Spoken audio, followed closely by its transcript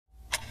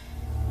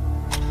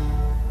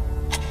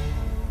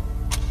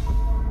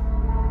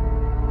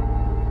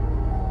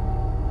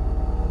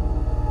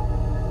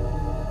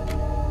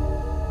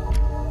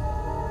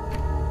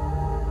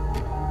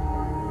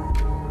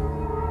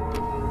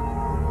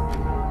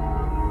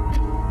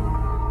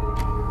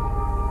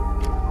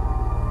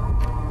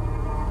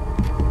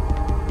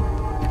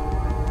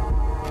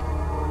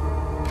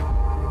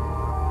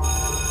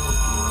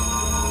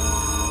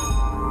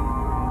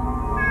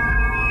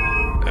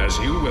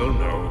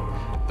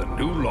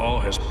new law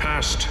has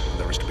passed.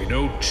 There is to be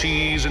no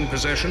cheese in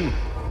possession.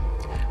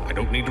 I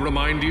don't need to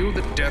remind you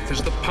that death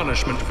is the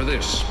punishment for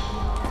this.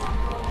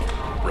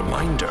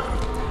 Reminder,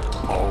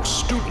 all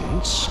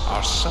students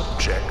are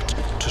subject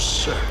to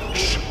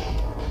search.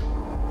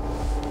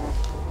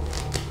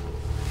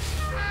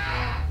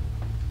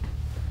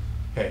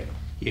 Hey,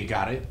 you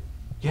got it?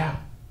 Yeah.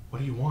 What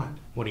do you want?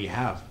 What do you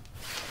have?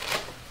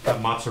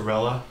 Got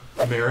mozzarella,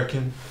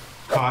 American,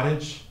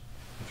 cottage.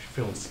 If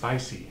you're feeling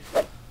spicy,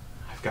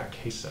 I've got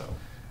queso.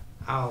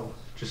 I'll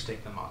just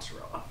take the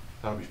mozzarella.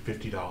 That'll be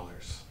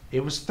 $50.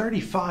 It was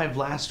 $35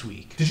 last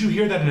week. Did you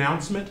hear that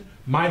announcement?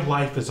 My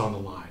life is on the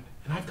line,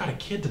 and I've got a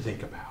kid to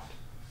think about.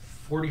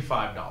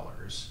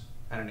 $45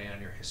 and an A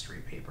on your history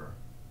paper.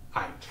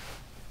 Aight.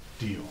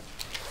 Deal.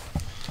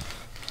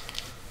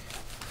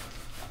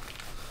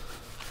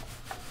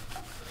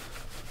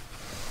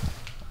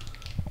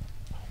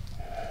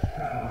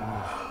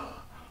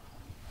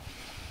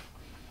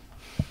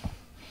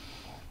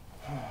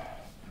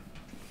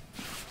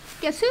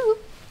 Guess who?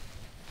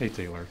 Hey,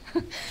 Taylor.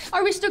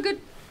 Are we still good?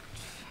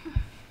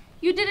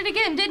 You did it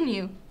again, didn't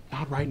you?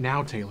 Not right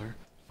now, Taylor.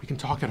 We can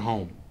talk at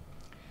home.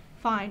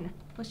 Fine.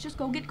 Let's just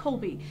go get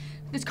Colby.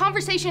 This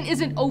conversation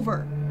isn't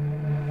over.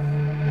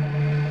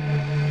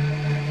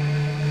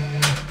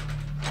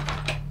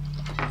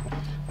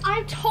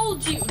 I've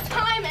told you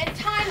time and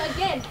time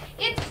again,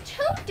 it's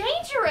too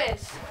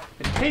dangerous.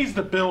 It pays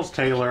the bills,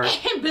 Taylor.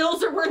 And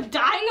bills are worth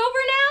dying over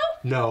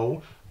now?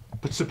 No,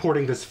 but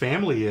supporting this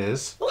family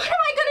is. What am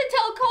I gonna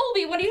tell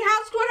Colby when he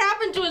asks what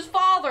happened to his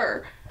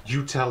father?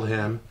 You tell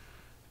him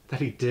that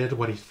he did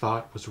what he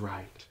thought was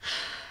right.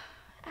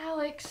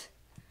 Alex.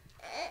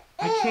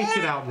 I can't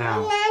get out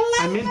now.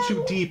 I'm in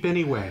too deep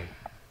anyway.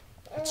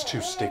 It's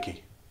too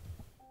sticky.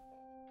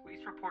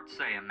 Police reports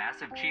say a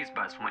massive cheese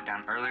bust went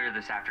down earlier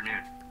this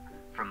afternoon.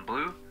 From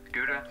Blue,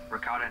 Gouda,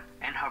 Ricotta,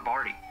 and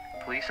Havarti,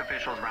 police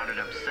officials rounded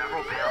up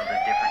several pounds of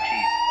different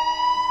cheese.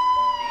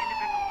 The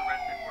individuals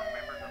arrested were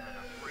members of the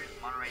notorious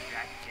Monterey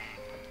Jack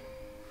gang.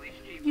 Police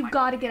chief You've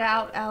got to get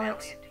out,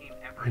 Alex.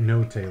 I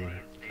know, Taylor.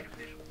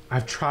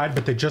 I've tried,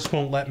 but they just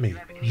won't let me.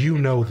 You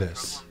know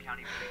this.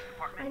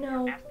 I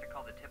know.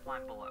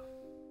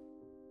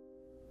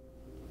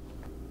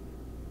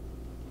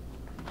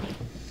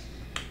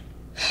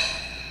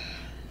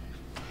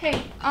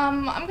 Hey,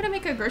 I'm gonna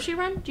make a grocery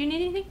run. Do you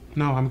need anything?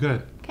 No, I'm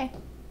good. Okay.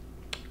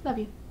 Love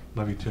you.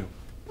 Love you too.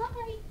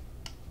 Bye.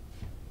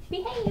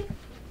 Behave.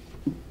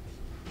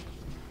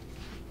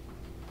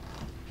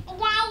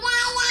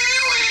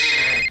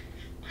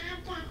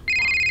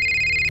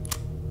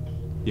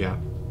 Yeah,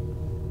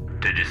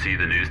 Did you see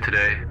the news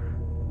today?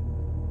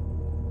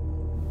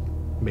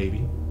 maybe.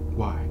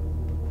 Why?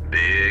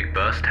 Big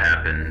bust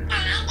happened.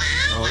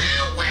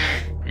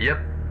 Oh, Yep.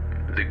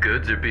 The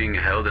goods are being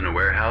held in a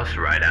warehouse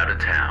right out of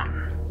town.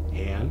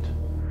 and?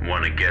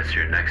 Want to guess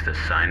your next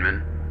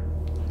assignment?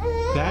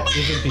 That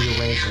isn't the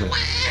arrangement.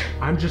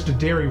 I'm just a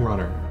dairy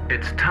runner.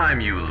 It's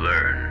time you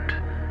learned.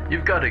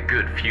 You've got a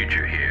good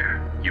future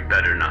here. You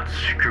better not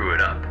screw it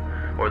up,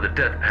 or the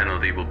death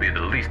penalty will be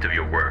the least of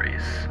your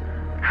worries.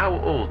 How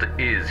old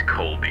is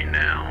Colby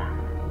now?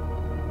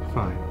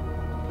 Fine.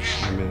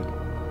 I'm in.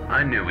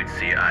 I knew we'd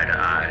see eye to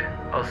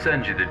eye. I'll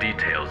send you the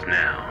details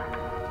now.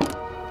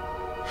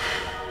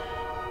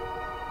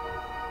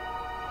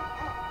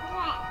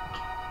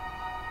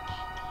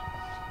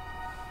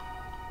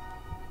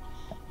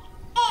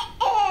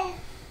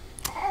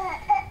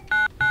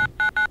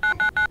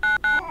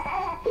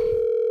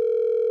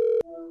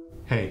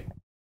 Hey,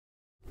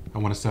 I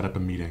want to set up a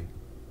meeting.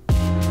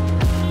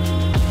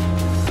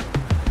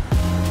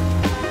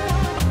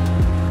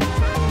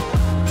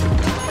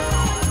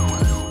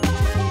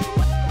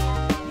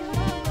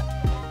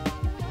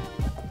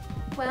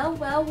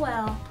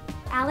 Well.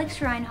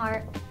 Alex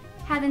Reinhardt.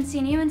 Haven't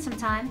seen you in some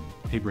time.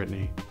 Hey,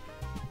 Brittany.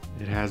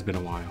 It has been a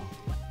while.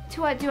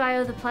 To what do I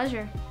owe the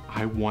pleasure?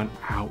 I want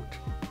out,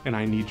 and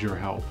I need your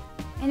help.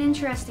 An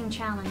interesting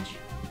challenge.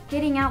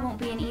 Getting out won't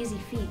be an easy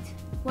feat.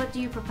 What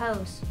do you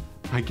propose?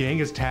 My gang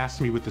has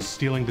tasked me with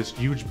stealing this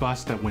huge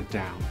bus that went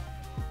down.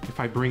 If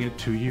I bring it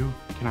to you,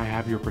 can I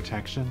have your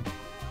protection?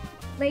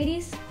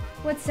 Ladies,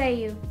 what say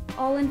you?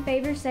 All in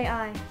favor say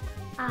aye.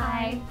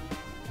 Aye.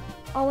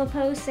 All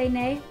opposed say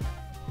nay.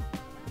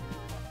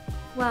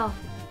 Well,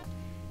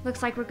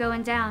 looks like we're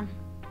going down.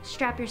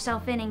 Strap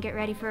yourself in and get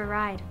ready for a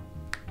ride.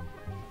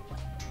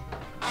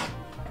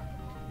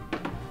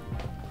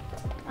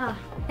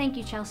 Thank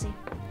you, Chelsea.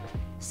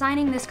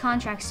 Signing this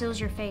contract seals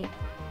your fate.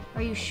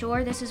 Are you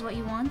sure this is what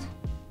you want?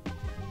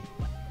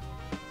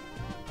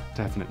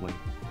 Definitely.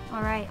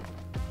 All right.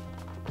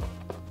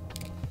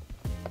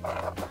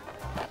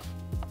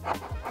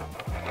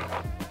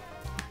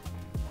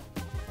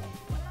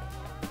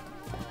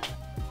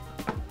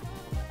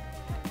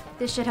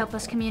 This should help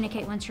us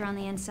communicate once you're on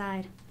the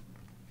inside.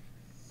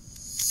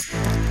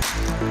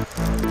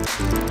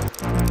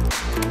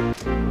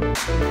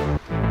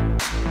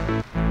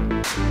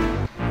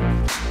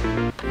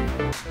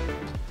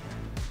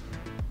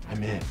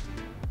 I'm in.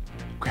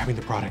 Grabbing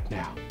the product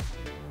now.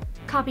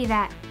 Copy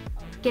that.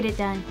 Get it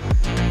done.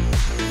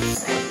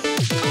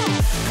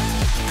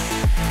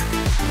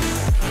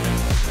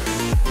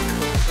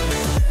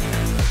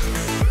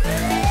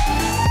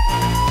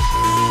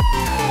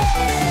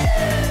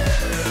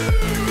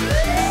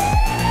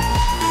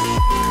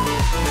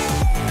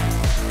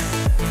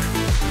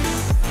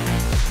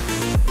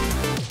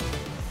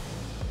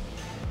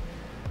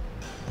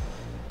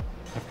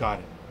 I've got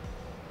it.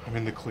 I'm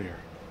in the clear.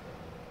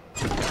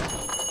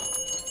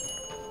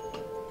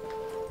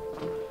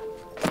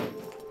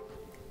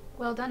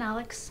 Well done,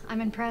 Alex.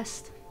 I'm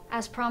impressed.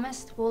 As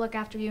promised, we'll look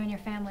after you and your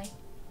family.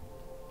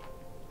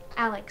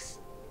 Alex,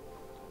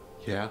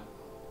 Yeah?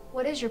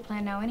 what is your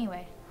plan now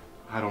anyway?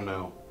 I don't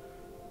know.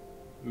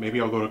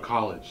 Maybe I'll go to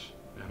college.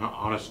 An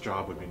honest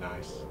job would be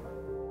nice.